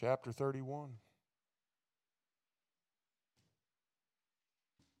chapter 31.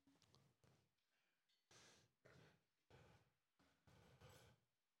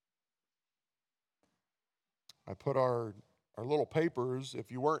 I put our little papers.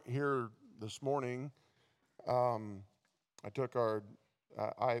 If you weren't here this morning, I took our.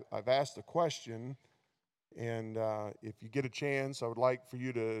 I've asked a question, and if you get a chance, I would like for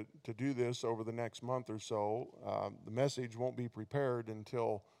you to do this over the next month or so. The message won't be prepared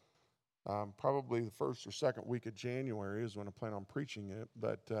until probably the first or second week of January is when I plan on preaching it.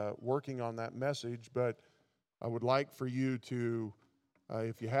 But working on that message. But I would like for you to.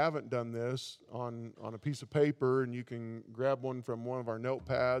 If you haven't done this on a piece of paper, and you can grab one from one of our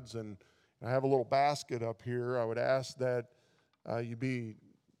notepads, and I have a little basket up here, I would ask that you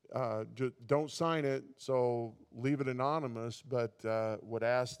don't sign it, so leave it anonymous, but would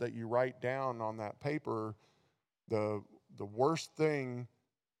ask that you write down on that paper the worst thing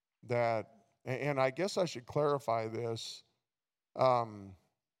that, and I guess I should clarify this. I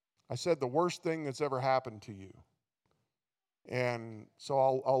said the worst thing that's ever happened to you. And so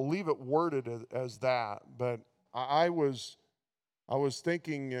I'll leave it worded as that. But I was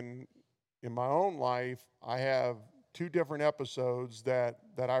thinking in my own life, I have two different episodes that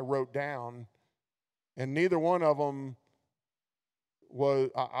I wrote down, and neither one of them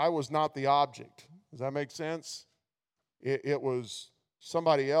I was not the object. Does that make sense? It was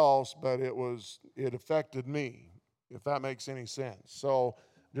somebody else, but it affected me, if that makes any sense. So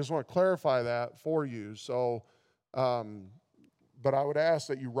I just want to clarify that for you. So. But I would ask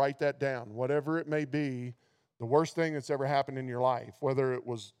that you write that down, whatever it may be, the worst thing that's ever happened in your life, whether it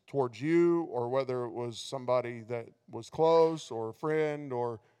was towards you or whether it was somebody that was close or a friend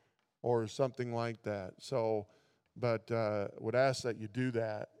or something like that. So, but would ask that you do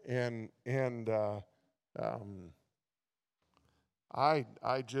that. And I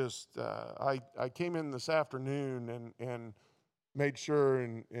came in this afternoon and made sure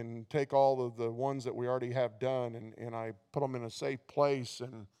and take all of the ones that we already have done and I put them in a safe place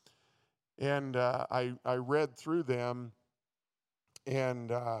and I read through them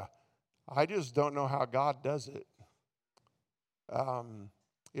and I just don't know how God does it.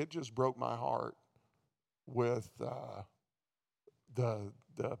 It just broke my heart with the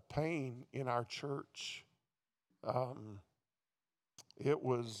pain in our church. It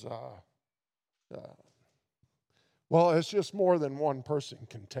was. Well, it's just more than one person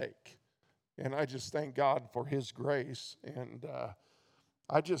can take. And I just thank God for His grace. And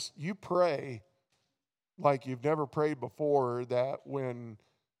you pray like you've never prayed before, that when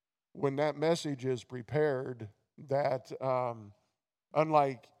that message is prepared, that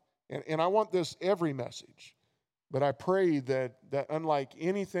unlike, and I want this every message, but I pray that unlike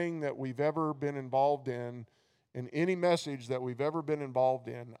anything that we've ever been involved in any message that we've ever been involved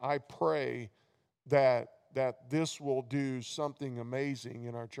in, I pray that this will do something amazing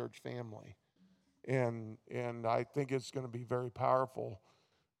in our church family. And I think it's going to be very powerful,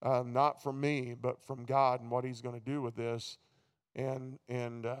 not from me, but from God and what He's going to do with this. And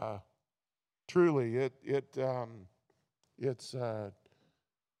truly,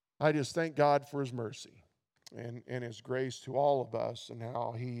 I just thank God for His mercy and His grace to all of us and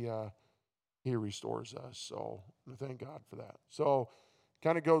how He restores us. So I thank God for that. So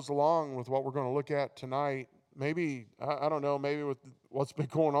kind of goes along with what we're going to look at tonight. Maybe, I don't know, maybe with what's been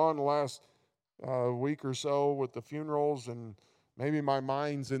going on the last week or so with the funerals, and maybe my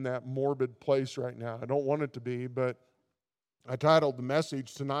mind's in that morbid place right now. I don't want it to be, but I titled the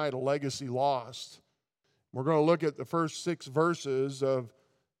message tonight, A Legacy Lost. We're going to look at the first 6 verses of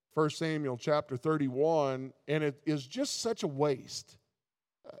 1 Samuel chapter 31, and it is just such a waste.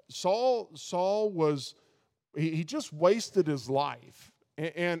 Saul was, he just wasted his life.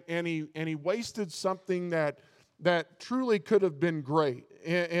 And he wasted something that truly could have been great.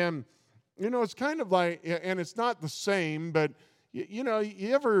 And you know, it's kind of like, and it's not the same, but you know,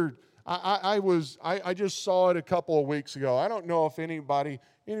 you ever, I just saw it a couple of weeks ago. I don't know if anybody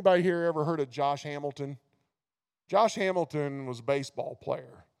here ever heard of Josh Hamilton. Josh Hamilton was a baseball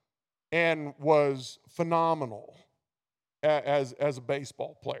player and was phenomenal as a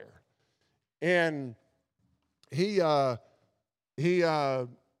baseball player. And he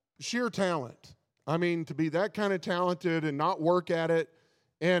sheer talent. I mean, to be that kind of talented and not work at it,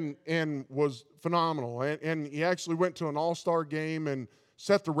 and was phenomenal. And he actually went to an all-star game and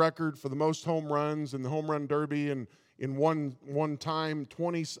set the record for the most home runs in the home run derby, and in one time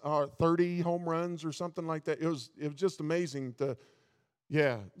 30 home runs or something like that. It was just amazing.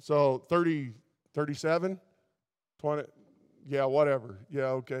 So 30, 37, 20, yeah, whatever. Yeah,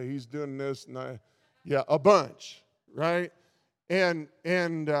 okay, he's doing this, and a bunch, right?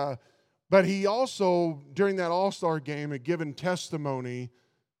 But he also, during that All-Star game, had given testimony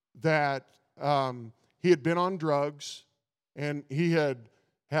that he had been on drugs and he had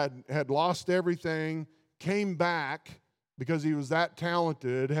lost everything, came back because he was that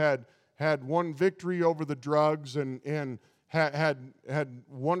talented, had won victory over the drugs and had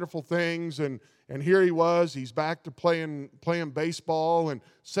wonderful things, and here he was, he's back to playing baseball and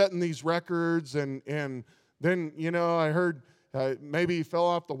setting these records, and then, I heard maybe he fell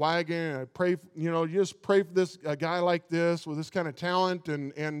off the wagon, and I pray, just pray for a guy like this with this kind of talent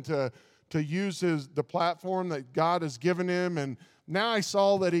and to use the platform that God has given him. And now I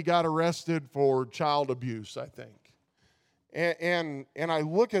saw that he got arrested for child abuse, I think. And I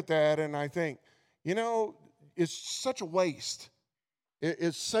look at that and I think, it's such a waste.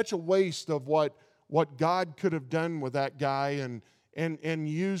 It's such a waste of what God could have done with that guy and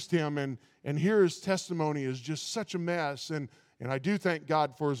used him. And here his testimony is just such a mess. And I do thank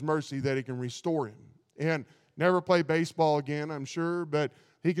God for his mercy that he can restore him. And never play baseball again, I'm sure, but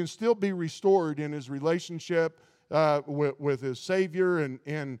he can still be restored in his relationship with his Savior,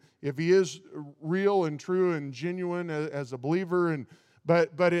 and if he is real and true and genuine as a believer, but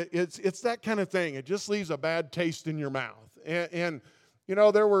it's that kind of thing. It just leaves a bad taste in your mouth. And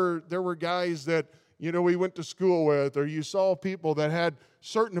there were guys that we went to school with, or you saw people that had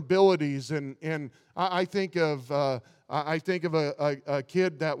certain abilities, and I think of a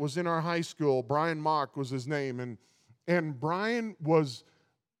kid that was in our high school. Brian Mock was his name, and Brian was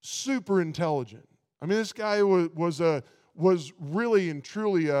super intelligent. I mean, this guy was really and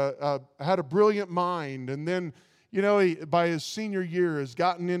truly had a brilliant mind, and then he, by his senior year, has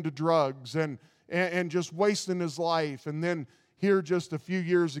gotten into drugs and just wasting his life. And then here, just a few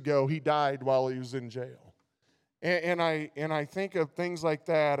years ago, he died while he was in jail. And I think of things like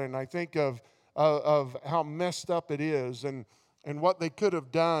that, and I think of how messed up it is, and what they could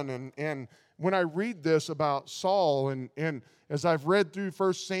have done. And when I read this about Saul, and as I've read through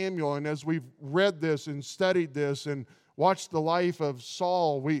 1 Samuel, and as we've read this and studied this and watched the life of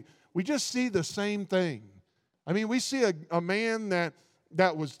Saul, we just see the same thing. I mean, we see a man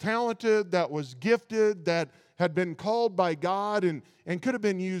that was talented, that was gifted, that had been called by God and could have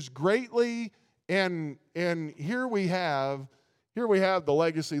been used greatly, and here we have the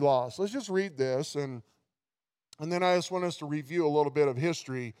legacy lost. Let's just read this, and then I just want us to review a little bit of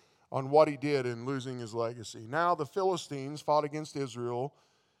history on what he did in losing his legacy. Now the Philistines fought against Israel,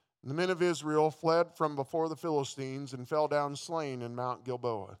 and the men of Israel fled from before the Philistines and fell down slain in Mount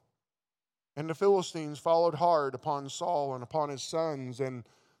Gilboa. And the Philistines followed hard upon Saul and upon his sons, and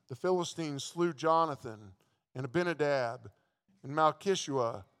the Philistines slew Jonathan and Abinadab and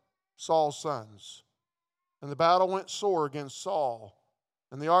Malchishua, Saul's sons. And the battle went sore against Saul,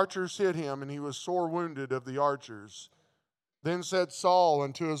 and the archers hit him, and he was sore wounded of the archers. Then said Saul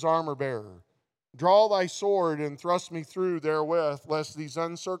unto his armor-bearer, Draw thy sword and thrust me through therewith, lest these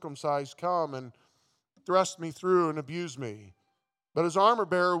uncircumcised come and thrust me through and abuse me. But his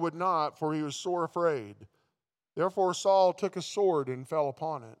armor-bearer would not, for he was sore afraid. Therefore Saul took a sword and fell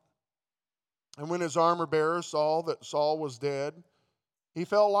upon it. And when his armor-bearer saw that Saul was dead, he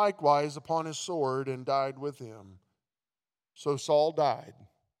fell likewise upon his sword and died with him. So Saul died,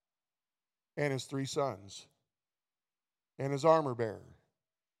 and his 3 sons, and his armor-bearer,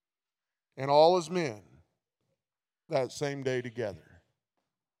 and all his men that same day together.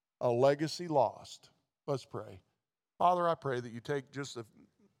 A legacy lost. Let's pray. Father, I pray that you take just a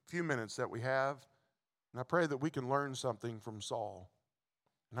few minutes that we have, and I pray that we can learn something from Saul.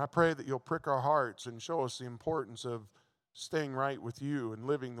 And I pray that you'll prick our hearts and show us the importance of staying right with you and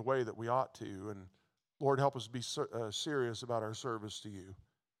living the way that we ought to. And Lord, help us be serious about our service to you.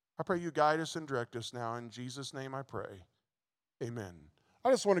 I pray you guide us and direct us now. In Jesus' name I pray. Amen. I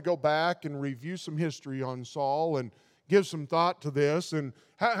just want to go back and review some history on Saul and give some thought to this. And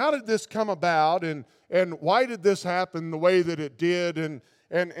how did this come about? And why did this happen the way that it did?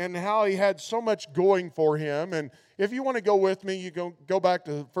 And how he had so much going for him. And if you want to go with me, you go back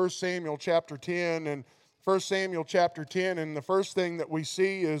to 1 Samuel chapter 10. And 1 Samuel chapter 10, and the first thing that we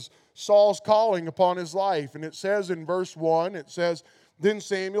see is Saul's calling upon his life. And it says in verse 1, it says, Then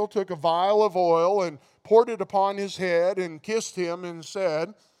Samuel took a vial of oil and poured it upon his head and kissed him and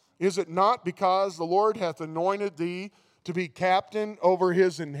said, Is it not because the Lord hath anointed thee to be captain over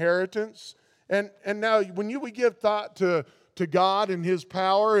his inheritance? And now when we give thought to God and his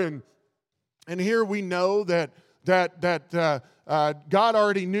power, and here we know that God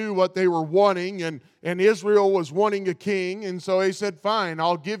already knew what they were wanting, and Israel was wanting a king, and so he said, fine,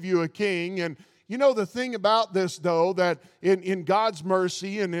 I'll give you a king. And you know the thing about this, though, that in God's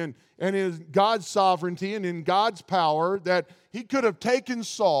mercy and in God's sovereignty and in God's power, that he could have taken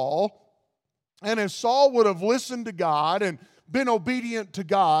Saul, and if Saul would have listened to God and been obedient to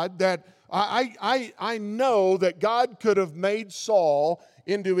God, that I know that God could have made Saul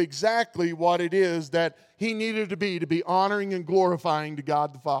into exactly what it is that he needed to be honoring and glorifying to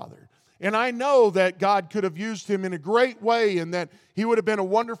God the Father. And I know that God could have used him in a great way, and that he would have been a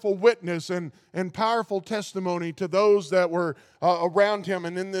wonderful witness and powerful testimony to those that were around him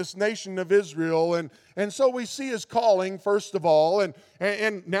and in this nation of Israel. And so we see his calling, first of all,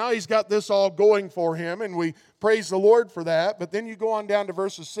 and now he's got this all going for him, and we praise the Lord for that. But then you go on down to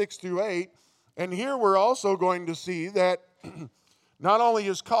verses 6 through 8, and here we're also going to see that not only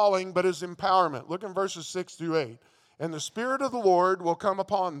his calling, but his empowerment. Look in verses 6 through 8. And the Spirit of the Lord will come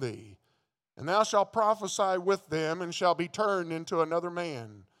upon thee, and thou shalt prophesy with them, and shalt be turned into another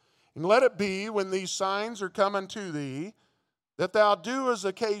man. And let it be, when these signs are come unto thee, that thou do as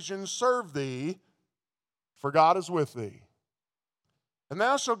occasion serve thee, for God is with thee. And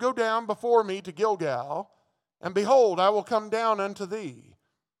thou shalt go down before me to Gilgal, and behold, I will come down unto thee,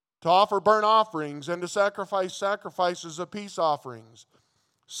 to offer burnt offerings, and to sacrifice sacrifices of peace offerings.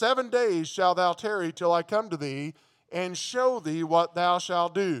 7 days shalt thou tarry till I come to thee, and show thee what thou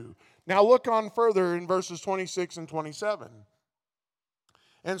shalt do. Now look on further in verses 26 and 27.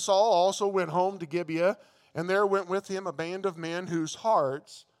 And Saul also went home to Gibeah, and there went with him a band of men whose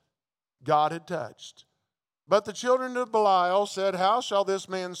hearts God had touched. But the children of Belial said, How shall this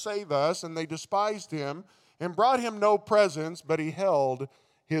man save us? And they despised him, and brought him no presents, but he held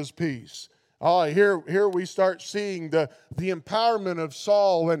his peace. Here we start seeing the empowerment of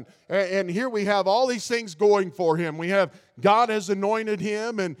Saul, and here we have all these things going for him. We have God has anointed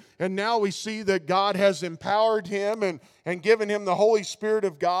him, and now we see that God has empowered him and given him the Holy Spirit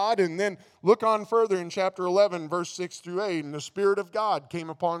of God. And then look on further in chapter 11, verse 6 through 8. And the Spirit of God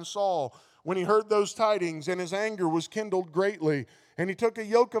came upon Saul when he heard those tidings, and his anger was kindled greatly. And he took a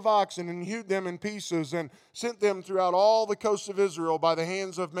yoke of oxen and hewed them in pieces, and sent them throughout all the coasts of Israel by the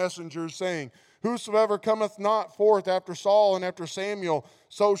hands of messengers, saying, Whosoever cometh not forth after Saul and after Samuel,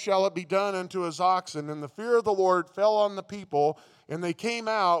 so shall it be done unto his oxen. And the fear of the Lord fell on the people, and they came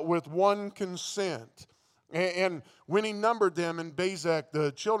out with one consent. And when he numbered them in Bezek,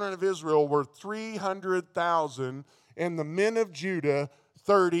 the children of Israel were 300,000, and the men of Judah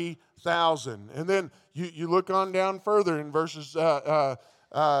 30,000. And then you look on down further in verses 12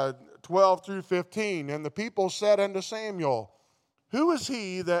 through 15. And the people said unto Samuel, Who is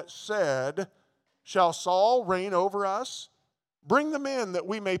he that said, Shall Saul reign over us? Bring them in, that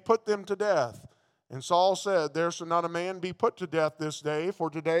we may put them to death. And Saul said, There shall not a man be put to death this day, for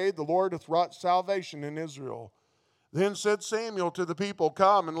today the Lord hath wrought salvation in Israel. Then said Samuel to the people,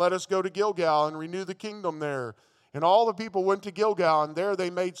 Come, and let us go to Gilgal, and renew the kingdom there. And all the people went to Gilgal, and there they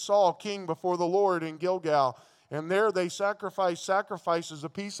made Saul king before the Lord in Gilgal. And there they sacrificed sacrifices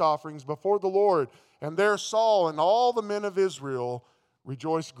of peace offerings before the Lord. And there Saul and all the men of Israel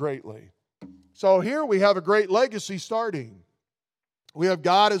rejoiced greatly. So here we have a great legacy starting. We have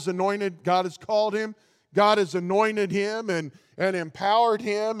God has anointed, God has called him, God has anointed him and empowered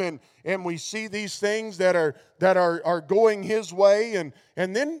him, and we see these things that are going his way.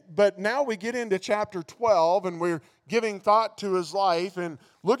 And then, but now we get into chapter 12, and we're giving thought to his life. And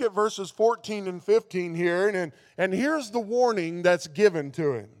look at verses 14 and 15 here. And here's the warning that's given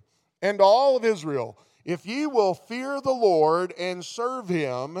to him and to all of Israel. If ye will fear the Lord and serve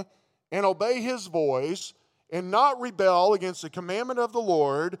him and obey his voice, and not rebel against the commandment of the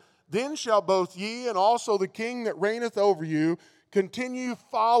Lord, then shall both ye and also the king that reigneth over you continue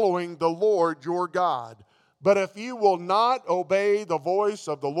following the Lord your God. But if ye will not obey the voice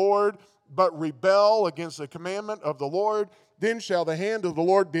of the Lord, but rebel against the commandment of the Lord, then shall the hand of the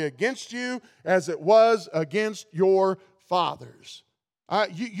Lord be against you, as it was against your fathers.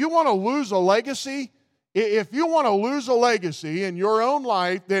 You want to lose a legacy? If you want to lose a legacy in your own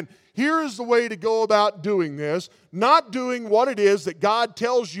life, then here is the way to go about doing this, not doing what it is that God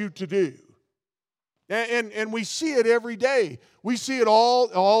tells you to do. And we see it every day. We see it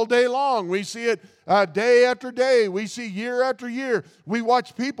all day long. We see it day after day. We see year after year. We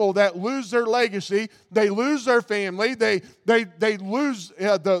watch people that lose their legacy. They lose their family. They lose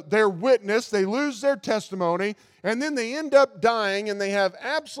their witness. They lose their testimony. And then they end up dying, and they have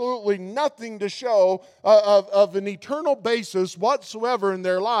absolutely nothing to show of an eternal basis whatsoever in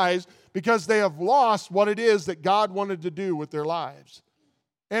their lives, because they have lost what it is that God wanted to do with their lives.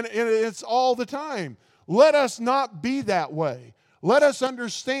 And it's all the time. Let us not be that way. Let us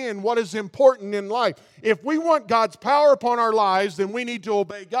understand what is important in life. If we want God's power upon our lives, then we need to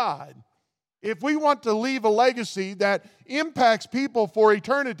obey God. If we want to leave a legacy that impacts people for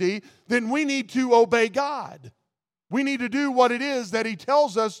eternity, then we need to obey God. We need to do what it is that He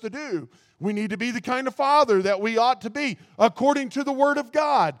tells us to do. We need to be the kind of father that we ought to be according to the Word of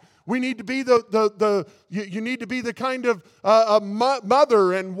God. We need to be you need to be the kind of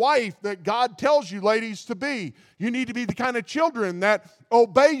mother and wife that God tells you, ladies, to be. You need to be the kind of children that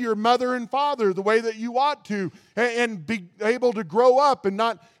obey your mother and father the way that you ought to, and be able to grow up and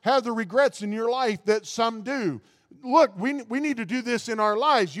not have the regrets in your life that some do. Look, we need to do this in our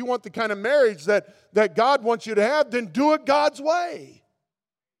lives. You want the kind of marriage that God wants you to have, then do it God's way.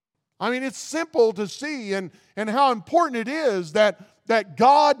 I mean, it's simple to see and how important it is that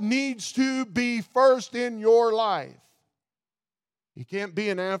God needs to be first in your life. He can't be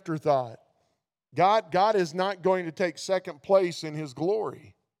an afterthought. God is not going to take second place in His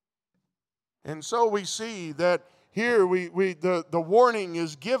glory. And so we see that here the warning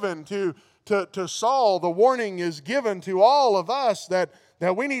is given to Saul. The warning is given to all of us that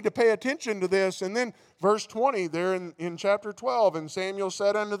we need to pay attention to this. And then verse 20 there in chapter 12, and Samuel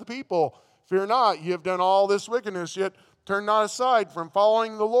said unto the people, Fear not, ye have done all this wickedness, yet turn not aside from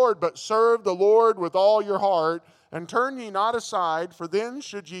following the Lord, but serve the Lord with all your heart, and turn ye not aside, for then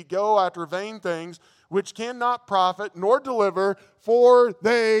should ye go after vain things, which cannot profit nor deliver, for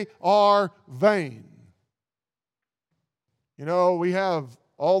they are vain. You know, we have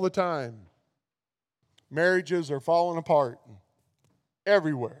all the time, marriages are falling apart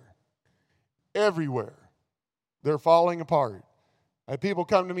everywhere. Everywhere. They're falling apart. I have people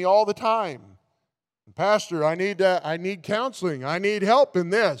come to me all the time. Pastor, I need counseling. I need help in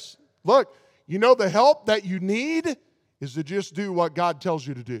this. Look, you know the help that you need is to just do what God tells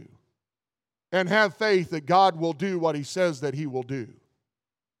you to do. And have faith that God will do what He says that He will do.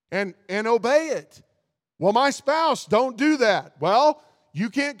 And obey it. Well, my spouse don't do that. Well, you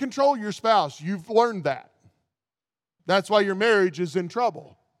can't control your spouse. You've learned that. That's why your marriage is in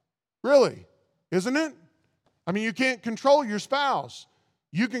trouble. Really, isn't it? I mean, you can't control your spouse.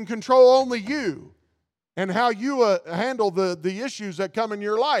 You can control only you and how you handle the issues that come in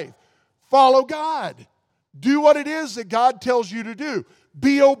your life. Follow God. Do what it is that God tells you to do.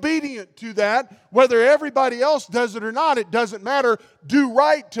 Be obedient to that. Whether everybody else does it or not, it doesn't matter. Do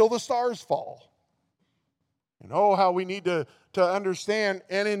right till the stars fall. And oh, how we need to understand.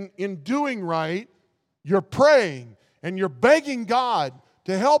 And in doing right, you're praying and you're begging God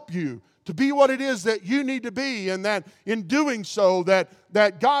to help you to be what it is that you need to be, and that in doing so that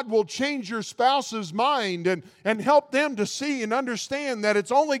God will change your spouse's mind and help them to see and understand that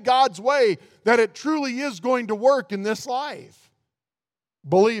it's only God's way that it truly is going to work in this life.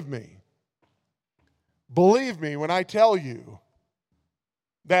 Believe me when I tell you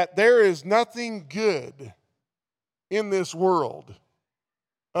that there is nothing good in this world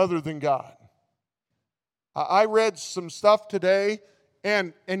other than God. I read some stuff today.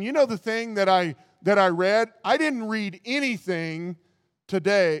 And you know the thing that I read? I didn't read anything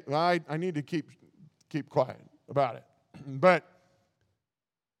today. Well, I need to keep quiet about it. But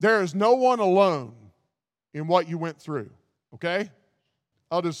there is no one alone in what you went through, okay?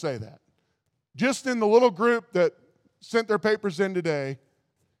 I'll just say that. Just in the little group that sent their papers in today,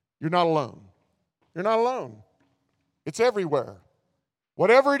 you're not alone. You're not alone. It's everywhere.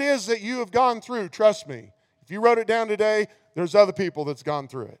 Whatever it is that you have gone through, trust me, if you wrote it down today, there's other people that's gone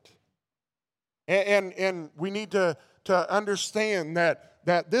through it. And we need to understand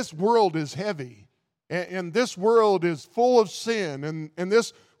that this world is heavy. And this world is full of sin. And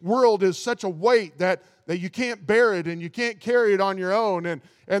this world is such a weight that you can't bear it and you can't carry it on your own. And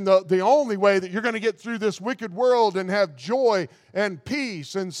the only way that you're going to get through this wicked world and have joy and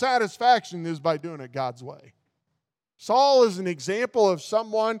peace and satisfaction is by doing it God's way. Saul is an example of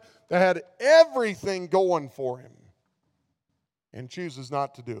someone that had everything going for him and chooses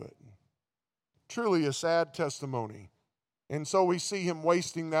not to do it. Truly a sad testimony. And so we see him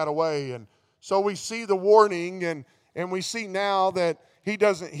wasting that away. And so we see the warning, and we see now that he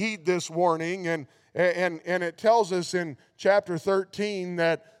doesn't heed this warning. And it tells us in chapter 13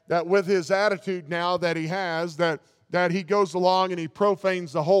 that with his attitude now that he has, that he goes along and he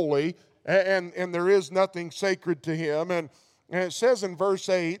profanes the holy, and there is nothing sacred to him. And it says in verse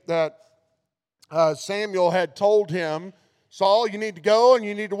 8 that Samuel had told him, Saul, you need to go and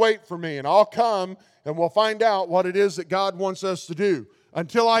you need to wait for me, and I'll come and we'll find out what it is that God wants us to do.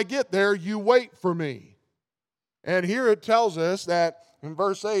 Until I get there, you wait for me. And here it tells us that in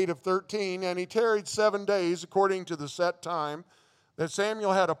verse 8 of 13, and he tarried 7 days according to the set time that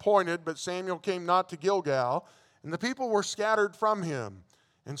Samuel had appointed, but Samuel came not to Gilgal, and the people were scattered from him.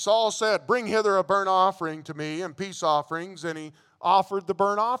 And Saul said, Bring hither a burnt offering to me and peace offerings, and he offered the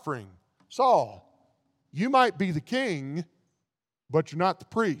burnt offering. Saul, you might be the king, but you're not the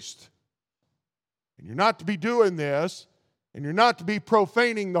priest. and you're not to be doing this, and you're not to be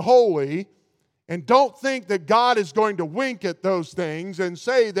profaning the holy, and don't think that God is going to wink at those things and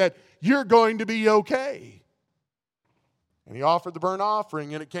say that you're going to be okay. And he offered the burnt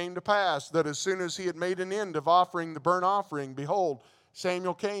offering, and it came to pass that as soon as he had made an end of offering the burnt offering, behold,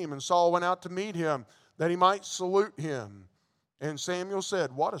 Samuel came, and Saul went out to meet him, that he might salute him. And Samuel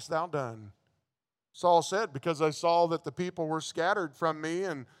said, What hast thou done? Saul said, Because I saw that the people were scattered from me,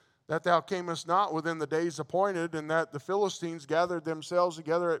 and that thou camest not within the days appointed, and that the Philistines gathered themselves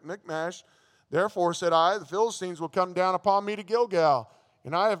together at Michmash. Therefore said I, The Philistines will come down upon me to Gilgal,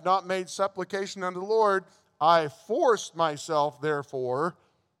 and I have not made supplication unto the Lord. I forced myself, therefore,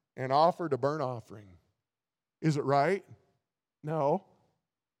 and offered a burnt offering. Is it right? No.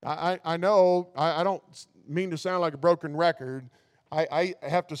 I know, I don't mean to sound like a broken record. I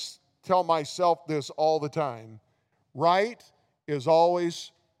have to tell myself this all the time. Right is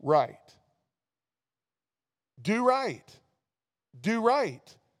always right. Do right. Do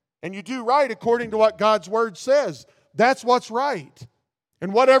right. And you do right according to what God's Word says. That's what's right.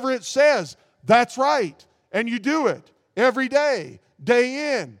 And whatever it says, that's right. And you do it every day,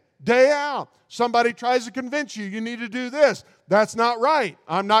 day in, day out. Somebody tries to convince you, you need to do this. That's not right.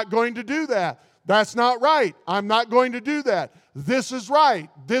 I'm not going to do that. That's not right. I'm not going to do that. This is right.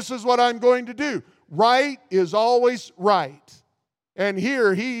 This is what I'm going to do. Right is always right. And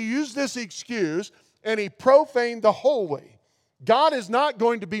here he used this excuse and he profaned the holy. God is not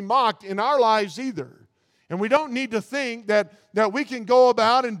going to be mocked in our lives either. And we don't need to think that we can go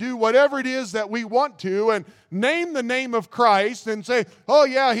about and do whatever it is that we want to and name the name of Christ and say, oh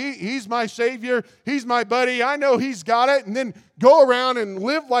yeah, he's my Savior, he's my buddy, I know he's got it, and then go around and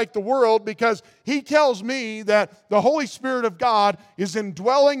live like the world, because he tells me that the Holy Spirit of God is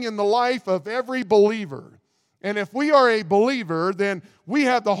indwelling in the life of every believer. And if we are a believer, then we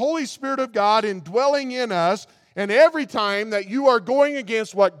have the Holy Spirit of God indwelling in us. And every time that you are going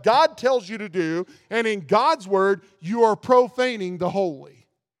against what God tells you to do, and in God's Word, you are profaning the holy.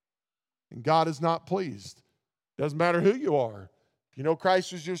 And God is not pleased. Doesn't matter who you are. If you know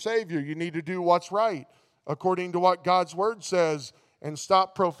Christ is your Savior, you need to do what's right according to what God's Word says, and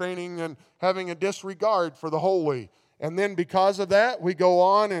stop profaning and having a disregard for the holy. And then because of that, we go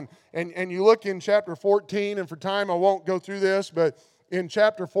on and you look in chapter 14, and for time I won't go through this, but in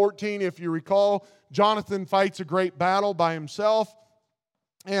chapter 14, if you recall, Jonathan fights a great battle by himself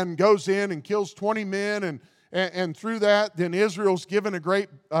and goes in and kills 20 men. And through that, then Israel's given a great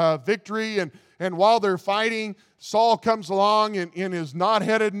victory. And while they're fighting, Saul comes along in his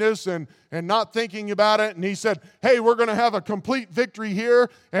knot-headedness and not thinking about it. And he said, hey, we're going to have a complete victory here.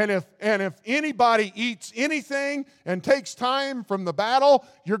 And if anybody eats anything and takes time from the battle,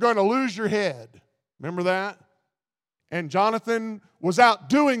 you're going to lose your head. Remember that? And Jonathan was out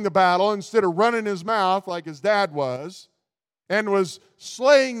doing the battle instead of running his mouth like his dad was, and was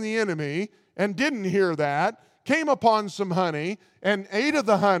slaying the enemy, and didn't hear that, came upon some honey, and ate of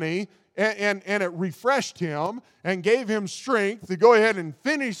the honey, and it refreshed him, and gave him strength to go ahead and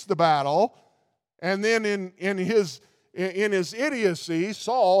finish the battle. And then in his idiocy,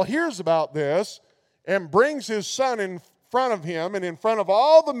 Saul hears about this, and brings his son in front of him, and in front of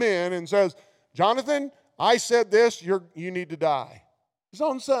all the men, and says, Jonathan, I said this, you need to die. His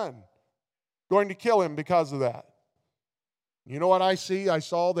own son, going to kill him because of that. You know what I see? I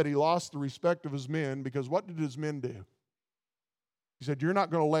saw that he lost the respect of his men, because what did his men do? He said, you're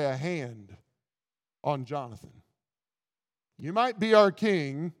not going to lay a hand on Jonathan. You might be our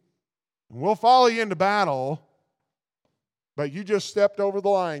king, and we'll follow you into battle, but you just stepped over the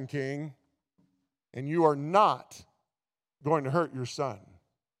line, king, and you are not going to hurt your son.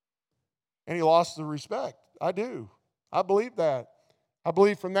 And he lost the respect. I do. I believe that. I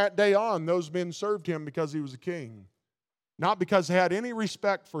believe from that day on, those men served him because he was a king. Not because they had any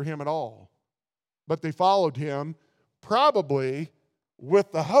respect for him at all. But they followed him probably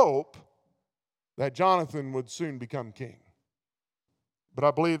with the hope that Jonathan would soon become king. But I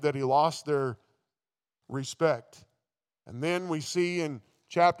believe that he lost their respect. And then we see in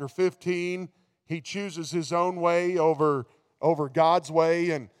chapter 15, he chooses his own way over God's way.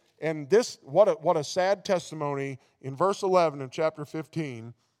 And this, what a sad testimony. In verse 11 of chapter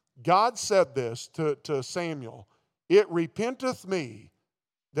 15, God said this to Samuel, it repenteth me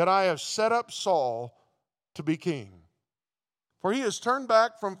that I have set up Saul to be king. For he has turned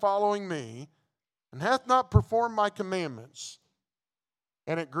back from following me, and hath not performed my commandments.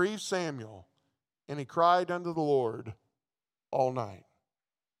 And it grieved Samuel, and he cried unto the Lord all night.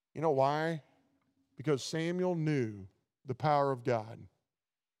 You know why? Because Samuel knew the power of God.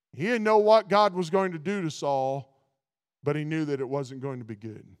 He didn't know what God was going to do to Saul, but he knew that it wasn't going to be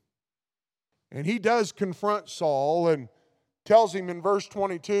good. And he does confront Saul and tells him in verse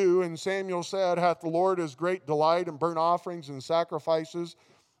 22, and Samuel said, hath the Lord his great delight in burnt offerings and sacrifices,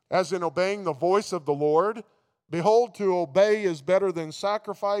 as in obeying the voice of the Lord? Behold, to obey is better than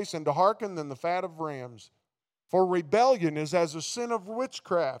sacrifice, and to hearken than the fat of rams. For rebellion is as a sin of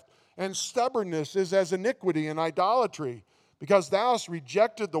witchcraft, and stubbornness is as iniquity and idolatry. Because thou hast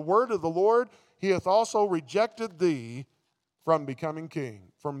rejected the word of the Lord, he hath also rejected thee from becoming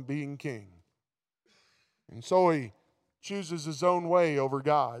king, from being king. And so he chooses his own way over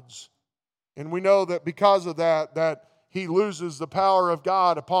God's. And we know that because of that he loses the power of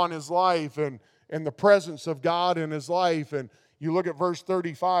God upon his life and the presence of God in his life. And you look at verse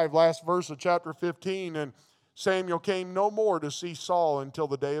 35, last verse of chapter 15, and Samuel came no more to see Saul until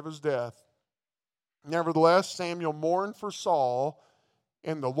the day of his death. Nevertheless, Samuel mourned for Saul,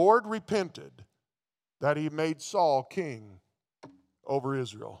 and the Lord repented that he made Saul king over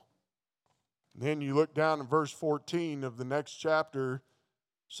Israel. And then you look down in verse 14 of the next chapter,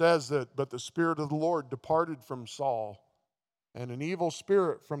 says that, but the Spirit of the Lord departed from Saul, and an evil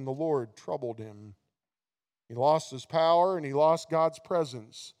spirit from the Lord troubled him. He lost his power and he lost God's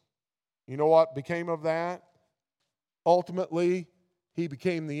presence. You know what became of that? Ultimately, he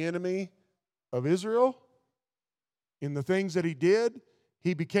became the enemy of Israel. In the things that he did,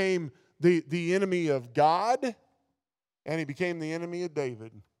 he became the enemy of God, and he became the enemy of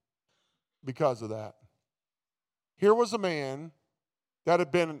David because of that. Here was a man that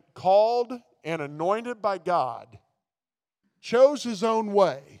had been called and anointed by God, chose his own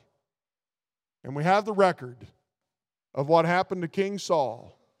way, and we have the record of what happened to King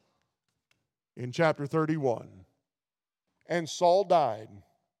Saul in chapter 31. And Saul died,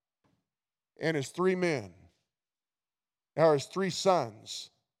 and his 3 men, or his 3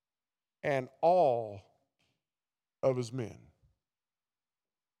 sons, and all of his men.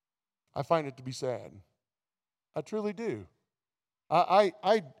 I find it to be sad. I truly do. I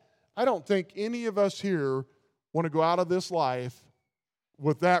don't think any of us here want to go out of this life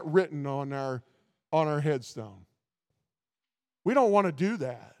with that written on our headstone. We don't want to do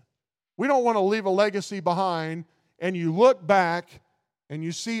that. We don't want to leave a legacy behind, and you look back and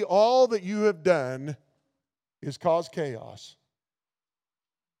you see all that you have done is cause chaos.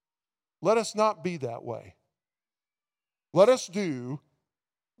 Let us not be that way. Let us do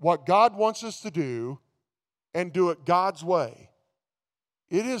what God wants us to do and do it God's way.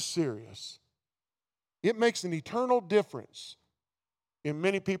 It is serious. It makes an eternal difference in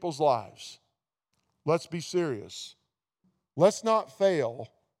many people's lives. Let's be serious. Let's not fail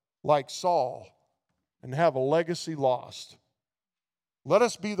like Saul and have a legacy lost. Let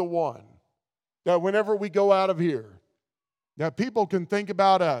us be the one that whenever we go out of here, that people can think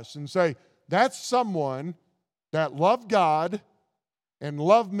about us and say, that's someone that loved God and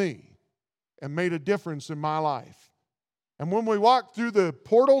loved me and made a difference in my life. And when we walk through the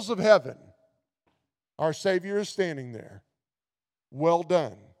portals of heaven, our Savior is standing there. Well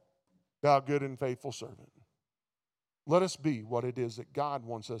done, thou good and faithful servant. Let us be what it is that God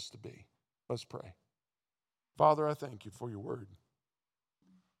wants us to be. Let's pray. Father, I thank you for your word.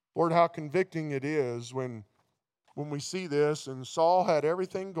 Lord, how convicting it is when we see this, and Saul had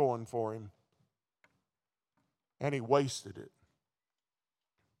everything going for him, and he wasted it.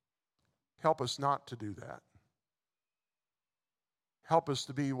 Help us not to do that. Help us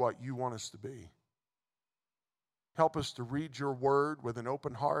to be what you want us to be. Help us to read your word with an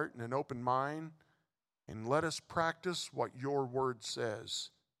open heart and an open mind, and let us practice what your word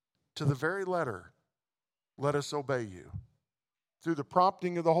says. To the very letter, let us obey you. Through the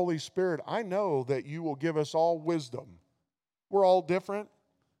prompting of the Holy Spirit, I know that you will give us all wisdom. We're all different.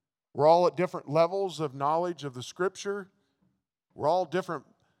 We're all at different levels of knowledge of the Scripture. We're all different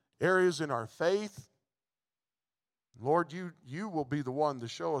areas in our faith. Lord, you will be the one to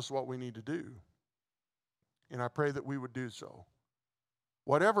show us what we need to do. And I pray that we would do so.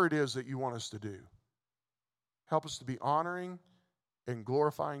 Whatever it is that you want us to do, help us to be honoring and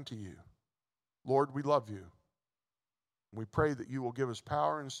glorifying to you. Lord, we love you. We pray that you will give us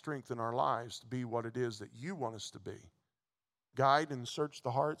power and strength in our lives to be what it is that you want us to be. Guide and search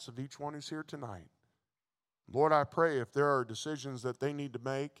the hearts of each one who's here tonight. Lord, I pray if there are decisions that they need to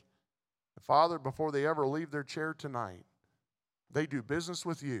make, Father, before they ever leave their chair tonight, they do business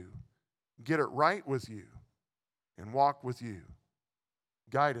with you, get it right with you, and walk with you.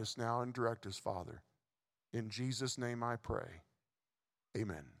 Guide us now and direct us, Father. In Jesus' name I pray.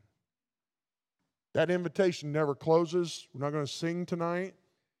 Amen. That invitation never closes. We're not going to sing tonight,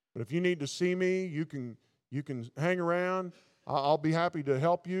 but if you need to see me, you can hang around. I'll be happy to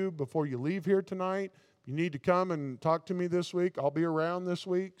help you before you leave here tonight. If you need to come and talk to me this week, I'll be around this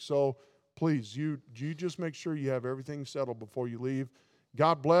week. So please, you just make sure you have everything settled before you leave.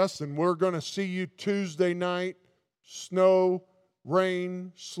 God bless, and we're going to see you Tuesday night, snow,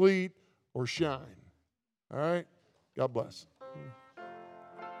 rain, sleet, or shine. All right? God bless.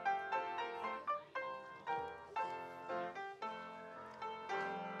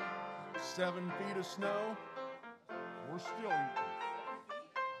 7 feet of snow. We're still eating.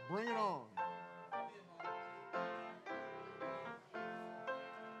 Bring it on.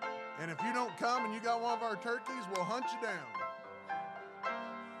 And if you don't come and you got one of our turkeys, we'll hunt you down.